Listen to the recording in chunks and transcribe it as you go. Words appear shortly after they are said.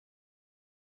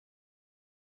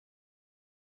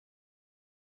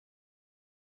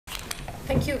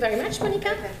Thank you very much,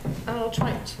 Monica. I'll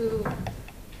try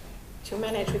to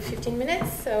manage with 15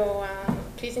 minutes, so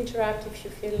please interrupt if you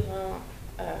feel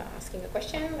asking a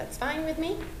question. That's fine with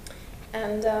me.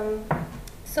 And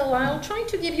so I'll try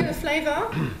to give you a flavor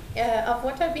of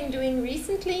what I've been doing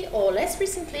recently or less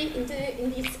recently in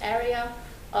this area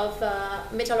of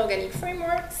metal organic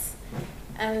frameworks.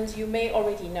 And you may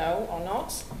already know or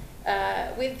not,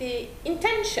 with the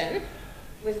intention,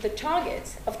 with the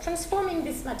target of transforming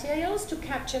these materials to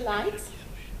capture light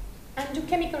and do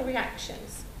chemical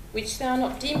reactions, which they are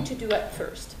not deemed to do at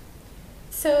first.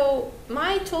 So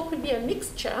my talk will be a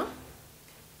mixture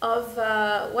of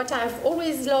what I've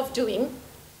always loved doing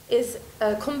is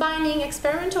combining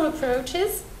experimental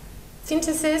approaches,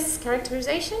 synthesis,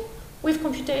 characterization, with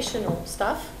computational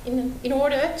stuff in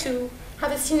order to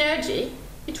have a synergy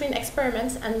between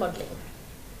experiments and modeling.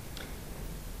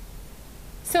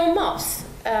 So MOFs,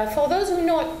 for those who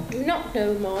do not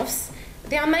know MOFs,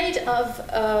 they are made of,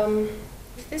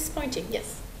 is this pointing?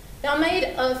 Yes. They are made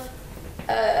of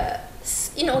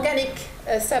inorganic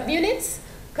subunits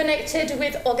connected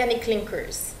with organic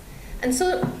linkers. And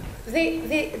so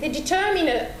they determine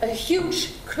a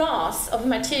huge class of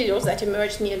materials that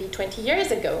emerged nearly 20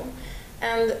 years ago.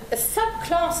 And a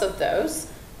subclass of those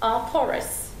are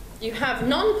porous. You have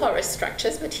non-porous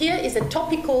structures, but here is a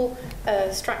topical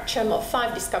structure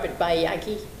MOF5 discovered by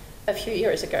Yagi a few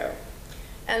years ago.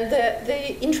 And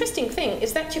the interesting thing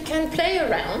is that you can play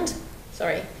around,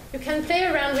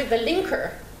 with the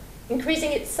linker,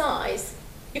 increasing its size.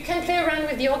 You can play around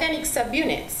with the organic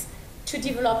subunits to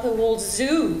develop a whole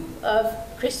zoo of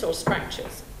crystal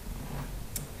structures.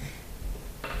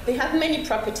 They have many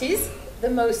properties.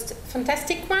 The most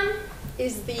fantastic one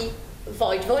is the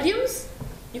void volumes.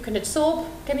 You can absorb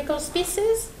chemical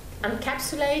species,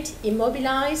 encapsulate,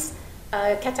 immobilize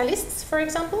catalysts, for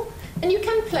example, and you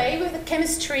can play with the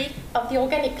chemistry of the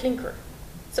organic linker.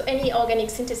 So any organic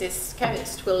synthesis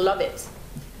chemist will love it,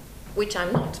 which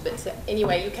I'm not, but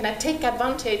anyway, you can take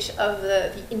advantage of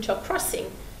the intercrossing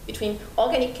between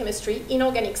organic chemistry,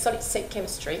 inorganic solid-state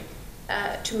chemistry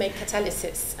to make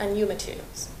catalysis and new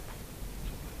materials.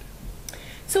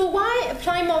 So why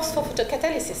apply MOFs for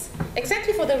photocatalysis?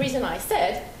 Exactly for the reason I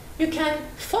said. You can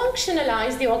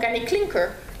functionalize the organic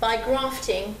linker by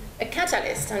grafting a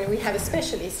catalyst. And we have a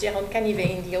specialist, Jérôme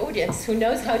Canivet, in the audience who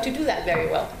knows how to do that very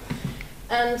well.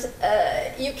 And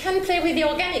you can play with the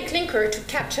organic linker to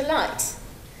capture light.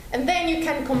 And then you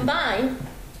can combine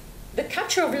the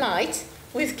capture of light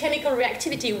with chemical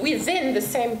reactivity within the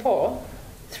same pore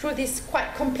through this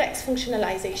quite complex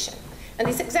functionalization. And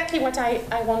it's exactly what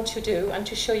I want to do and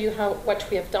to show you what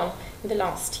we have done in the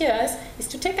last years is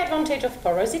to take advantage of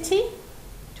porosity,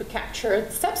 to capture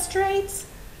substrates,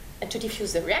 and to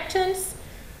diffuse the reactants,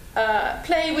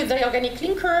 play with the organic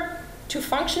linker to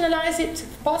functionalize it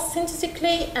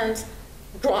post-synthetically and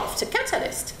graft a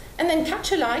catalyst, and then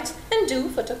capture light and do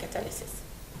photocatalysis.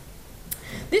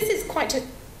 This is quite a,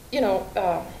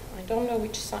 I don't know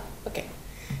which side, okay.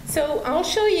 So I'll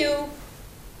show you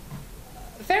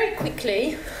very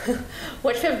quickly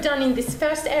what we have done in this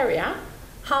first area,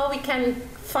 how we can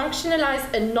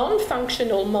functionalize a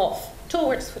non-functional MOF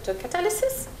towards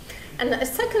photocatalysis. And a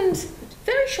second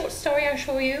very short story I'll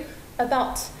show you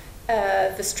about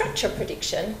the structure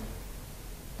prediction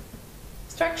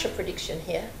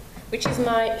here, which is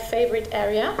my favorite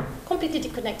area, completely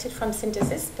disconnected from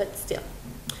synthesis, but still.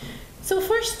 So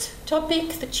first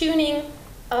topic, the tuning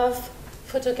of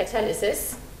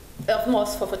photocatalysis, of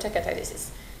MOFs for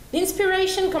photocatalysis. The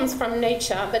inspiration comes from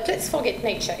nature, but let's forget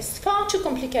nature. It's far too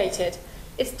complicated.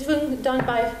 It's done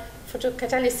by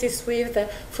photocatalysis with the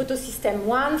photosystem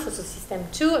 1,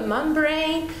 photosystem 2, a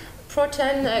membrane,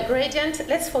 proton gradient.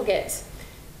 Let's forget.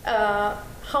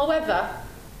 However,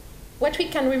 what we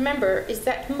can remember is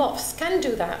that MOFs can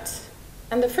do that.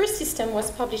 And the first system was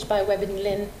published by Webb and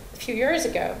Lin a few years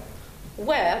ago,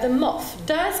 where the MOF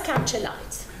does capture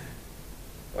light.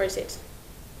 Where is it?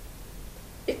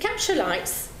 It captures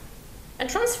lights and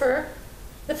transfer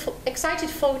the excited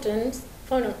photons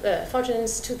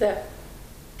to the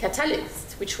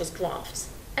catalyst, which was graphed.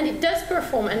 And it does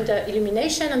perform under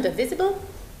illumination, under visible,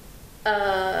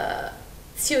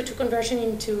 CO2 conversion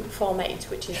into formate,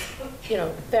 which is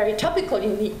very topical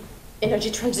in the energy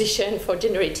transition for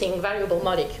generating variable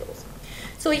molecules.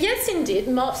 So yes, indeed,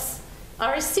 MOFs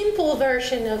are a simple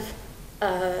version of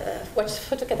what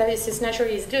photocatalysis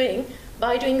naturally is doing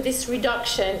by doing this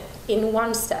reduction in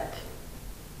one step.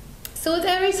 So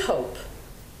there is hope.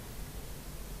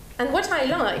 And what I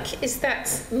like is that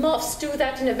MOFs do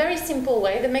that in a very simple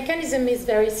way. The mechanism is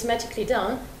very symmetrically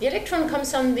done. The electron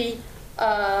comes on the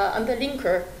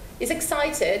linker, is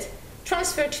excited,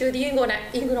 transferred to the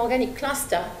inorganic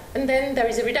cluster, and then there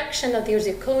is a reduction of the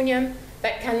zirconium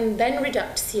that can then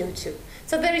reduce CO2.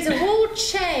 So there is a whole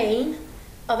chain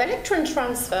of electron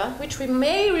transfer, which we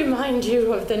may remind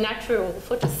you of the natural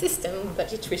photosystem,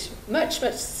 but it was much,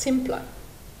 much simpler.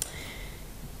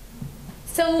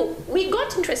 So we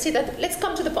got interested, let's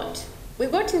come to the point. We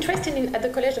got interested at the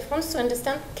Collège de France to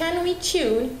understand, can we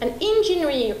tune and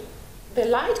engineer the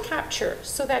light capture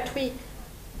so that we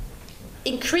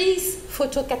increase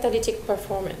photocatalytic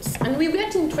performance? And we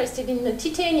got interested in the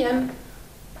titanium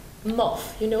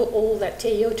MOF. You know all that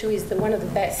TiO2 is one of the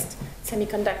best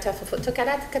semiconductor for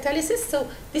photocatalysis. So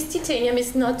this titanium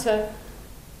is not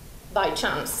by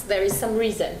chance. There is some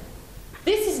reason.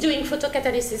 This is doing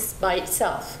photocatalysis by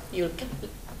itself.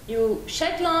 You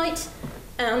shed light,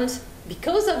 and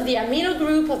because of the amino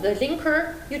group of the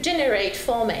linker, you generate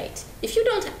formate. If you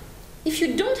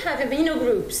don't have amino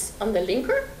groups on the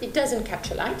linker, it doesn't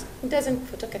capture light, it doesn't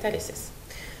photocatalysis.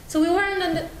 So we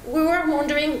were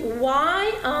wondering,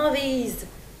 why are these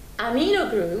amino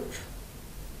groups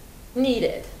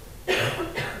needed?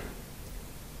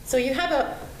 So you have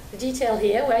a detail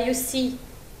here where you see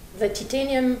the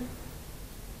titanium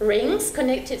rings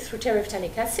connected through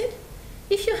terephthalic acid.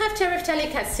 If you have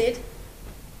terephthalic acid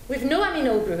with no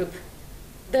amino group,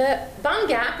 the band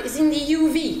gap is in the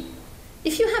UV.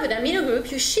 If you have an amino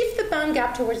group, you shift the band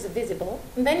gap towards the visible,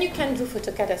 and then you can do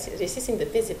photocatalysis in the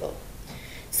visible.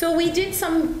 So we did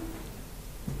some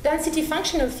density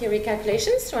functional theory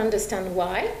calculations to understand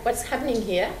what's happening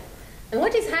here. And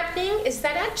what is happening is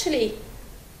that actually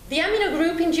the amino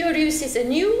group introduces a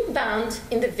new band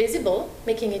in the visible,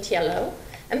 making it yellow.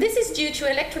 And this is due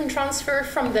to electron transfer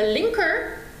from the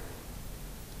linker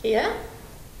here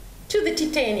to the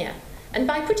titania. And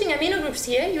by putting amino groups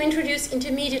here, you introduce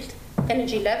intermediate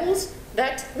energy levels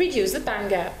that reduce the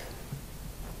band gap.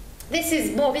 This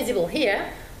is more visible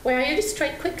here, where I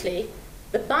illustrate quickly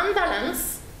the band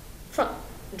balance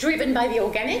driven by the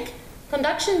organic,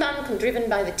 conduction band driven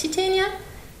by the titania,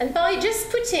 and by just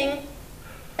putting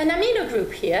an amino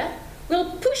group here,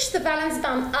 we'll push the valence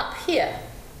band up here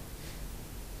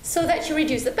so that you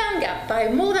reduce the band gap by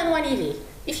more than 1 eV.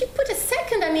 If you put a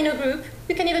second amino group,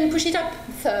 you can even push it up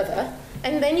further,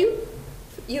 and then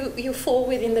you fall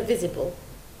within the visible.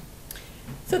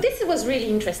 So this was really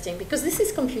interesting, because this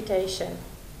is computation.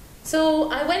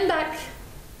 So I went back,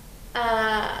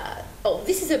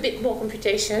 this is a bit more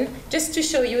computation, just to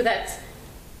show you that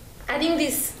adding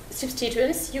these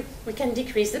substituents, we can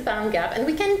decrease the band gap, and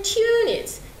we can tune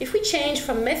it. If we change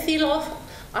from methyl,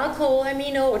 alcohol,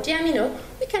 amino, or diamino,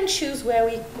 we can choose where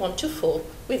we want to fall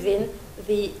within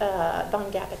the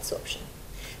band gap absorption.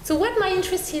 So what my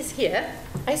interest is here,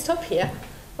 I stop here.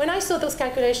 When I saw those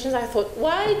calculations, I thought,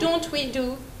 why don't we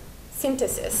do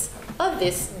synthesis of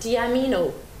this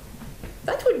diamino?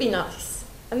 That would be nice.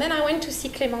 And then I went to see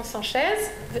Clément Sanchez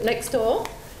next door,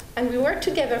 and we worked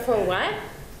together for a while.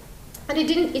 And he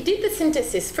did the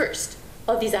synthesis first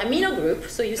of this amino group.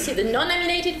 So you see the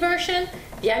non-aminated version,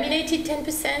 the aminated 10%,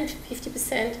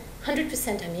 50%,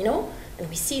 100% amino. And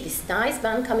we see this nice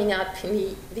band coming up in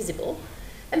the visible.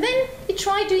 And then he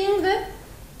tried doing the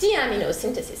diamino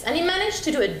synthesis. And he managed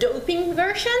to do a doping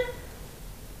version.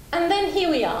 And then here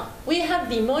we are. We have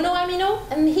the monoamino,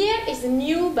 and here is a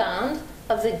new band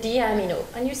of the diamino.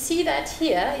 And you see that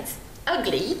here it's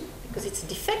ugly because it's a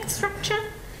defect structure,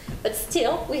 but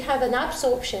still we have an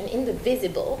absorption in the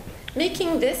visible,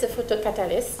 making this a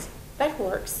photocatalyst that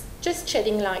works, just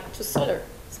shedding light to solar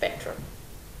spectrum.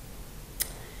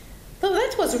 So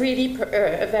that was really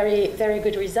a very, very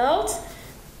good result.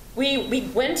 We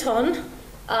went on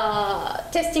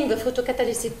testing the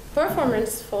photocatalytic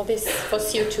performance for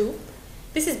CO2.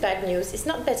 This is bad news. It's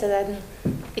not better than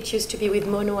it used to be with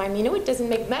monoamino. It doesn't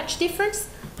make much difference.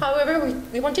 However,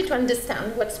 we wanted to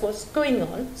understand what's going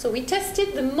on. So we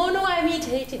tested the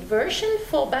monoaminated version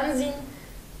for benzene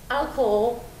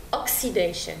alcohol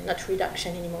oxidation, not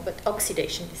reduction anymore, but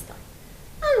oxidation this time.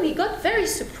 And we got very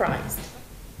surprised.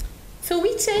 So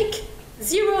we take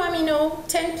 0 amino,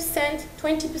 10%,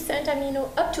 20% amino,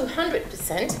 up to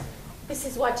 100%. This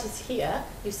is what is here.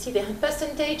 You see the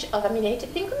percentage of aminated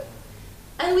linker.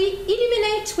 And we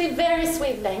eliminate with various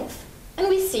wavelengths, and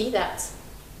we see that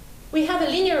we have a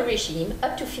linear regime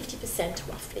up to 50%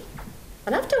 roughly.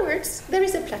 And afterwards, there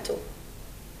is a plateau.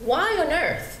 Why on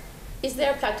earth is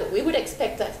there a plateau? We would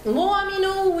expect that more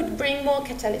amino would bring more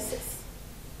catalysis.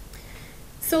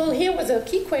 So here was a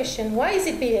key question: why is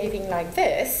it behaving like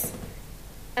this?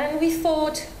 And we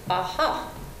thought, aha,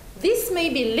 this may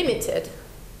be limited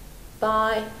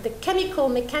by the chemical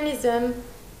mechanism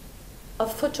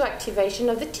of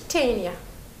photoactivation of the titania.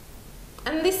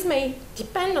 And this may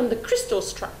depend on the crystal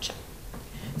structure.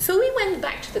 So we went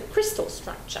back to the crystal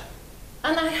structure,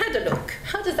 and I had a look.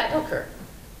 How does that occur?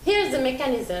 Here's the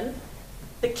mechanism.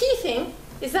 The key thing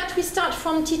is that we start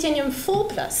from titanium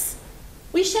 4+.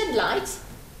 We shed light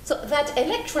so that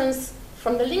electrons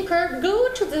from the linker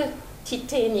go to the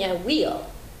titania wheel,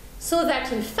 so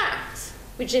that in fact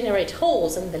we generate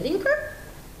holes in the linker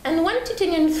and one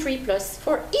titanium 3+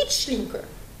 for each linker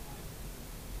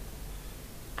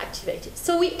activated.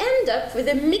 So we end up with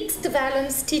a mixed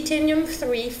valence titanium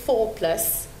 3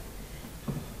 4+,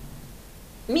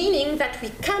 meaning that we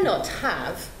cannot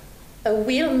have a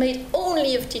wheel made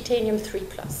only of titanium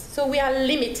 3+. So we are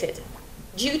limited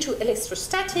due to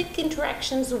electrostatic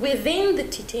interactions within the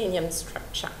titanium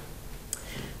structure.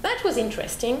 That was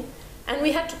interesting, and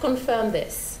we had to confirm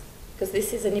this, because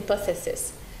this is an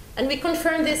hypothesis. And we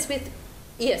confirmed this with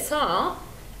ESR,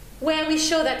 where we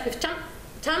show that with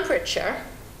temperature,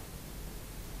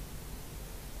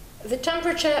 the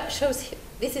temperature shows,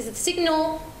 this is a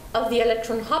signal of the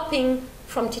electron hopping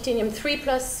from titanium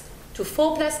 3+ to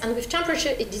 4+, and with temperature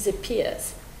it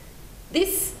disappears.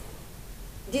 This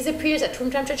disappears at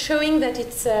room temperature, showing that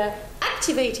it's an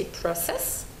activated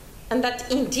process, and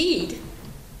that indeed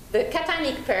the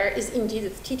cationic pair is indeed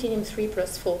of titanium 3+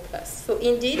 4+. So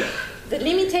indeed, the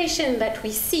limitation that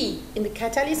we see in the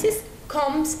catalysis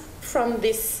comes from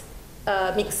this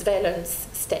mixed valence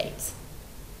state.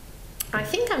 I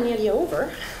think I'm nearly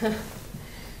over.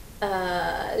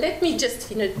 Let me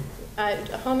just,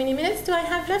 how many minutes do I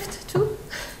have left? 2?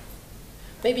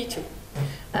 Maybe 2.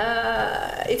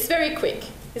 It's very quick.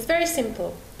 It's very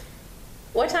simple.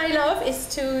 What I love is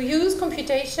to use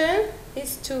computation,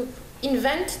 is to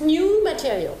invent new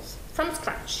materials from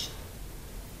scratch.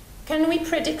 Can we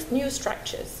predict new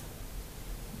structures?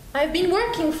 I've been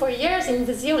working for years in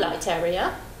the zeolite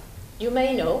area. You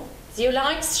may know,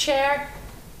 zeolites share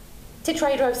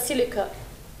tetrahedral silica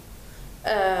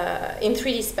in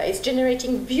 3D space,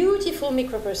 generating beautiful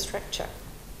microstructure.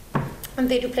 And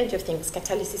they do plenty of things,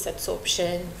 catalysis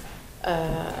absorption,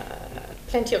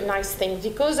 plenty of nice things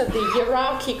because of the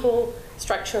hierarchical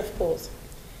structure of pores.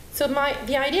 So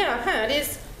the idea I had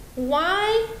is,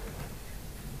 why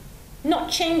not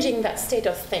changing that state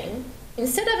of thing?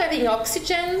 Instead of having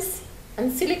oxygens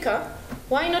and silica,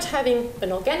 why not having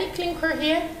an organic linker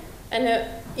here and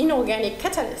an inorganic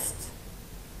catalyst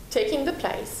taking the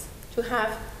place to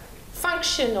have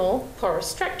functional porous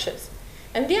structures?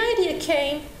 And the idea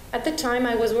came at the time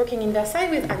I was working in Versailles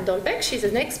with Anne Dolbeck. She's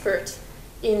an expert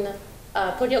in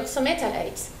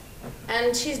polyoxometallate.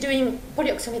 And she's doing,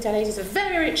 polyoxometallate is a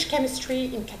very rich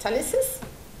chemistry in catalysis.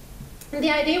 And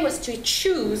the idea was to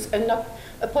choose a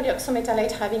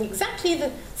polyoxometallate having exactly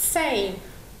the same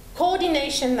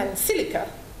coordination than silica,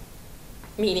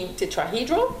 meaning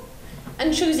tetrahedral,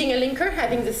 and choosing a linker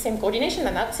having the same coordination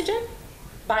than oxygen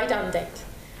by down date.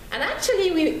 And actually,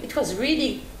 it was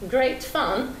really great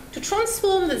fun to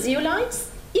transform the zeolites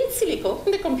in silico,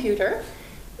 in the computer,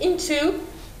 into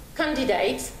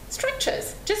candidate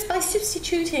structures. Just by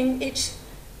substituting each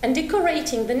and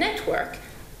decorating the network,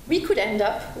 we could end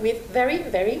up with very,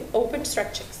 very open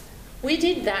structures. We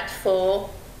did that for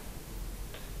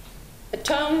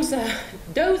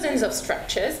dozens of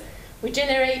structures. We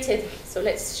generated, so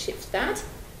let's shift that.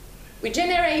 We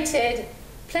generated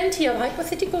plenty of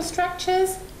hypothetical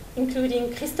structures,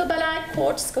 including cristobalite,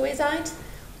 quartz, coesite,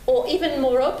 or even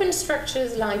more open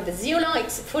structures like the zeolite,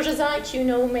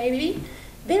 phosphosite, maybe.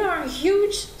 There are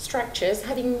huge structures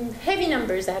having heavy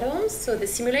numbers atoms, so the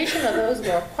simulation of those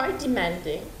were quite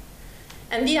demanding.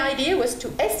 And the idea was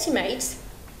to estimate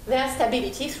their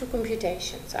stability through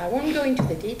computation. So I won't go into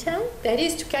the detail. That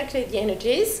is to calculate the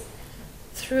energies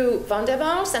through van der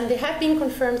Waals, and they have been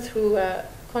confirmed through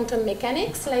quantum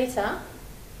mechanics later.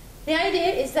 The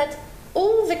idea is that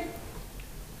all the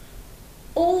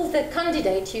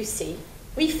candidates you see,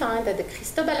 we find that the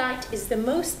cristobalite is the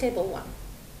most stable one.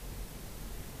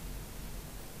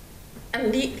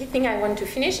 And the thing I want to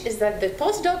finish is that the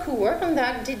postdoc who worked on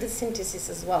that did the synthesis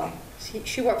as well.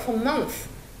 She worked for months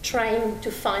trying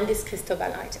to find this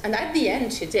cristobalite. And at the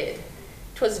end, she did.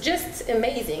 It was just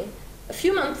amazing. A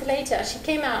few months later, she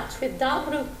came out with dark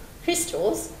blue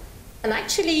crystals, and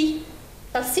actually,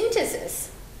 her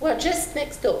synthesis were just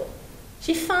next door.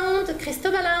 She found a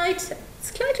cristobalite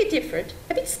slightly different,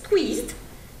 a bit squeezed,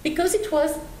 because it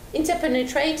was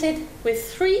interpenetrated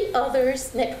with 3 other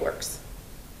networks.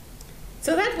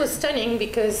 So that was stunning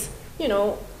because,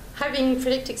 having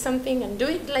predicted something and do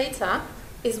it later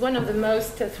is one of the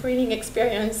most thrilling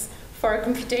experiences for a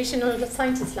computational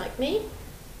scientist like me.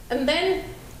 And then,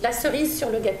 la cerise sur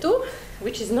le gâteau,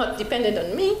 which is not dependent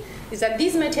on me, is that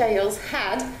these materials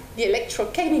had the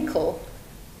electrochemical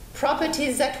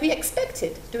properties that we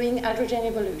expected doing hydrogen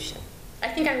evolution. I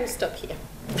think I will stop here.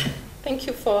 Thank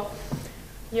you for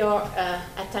your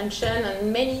attention,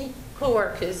 and many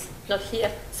co-workers, not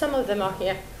here, some of them are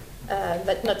here,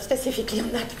 but not specifically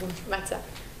on that matter.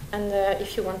 And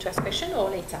if you want to ask a question, or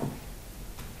later.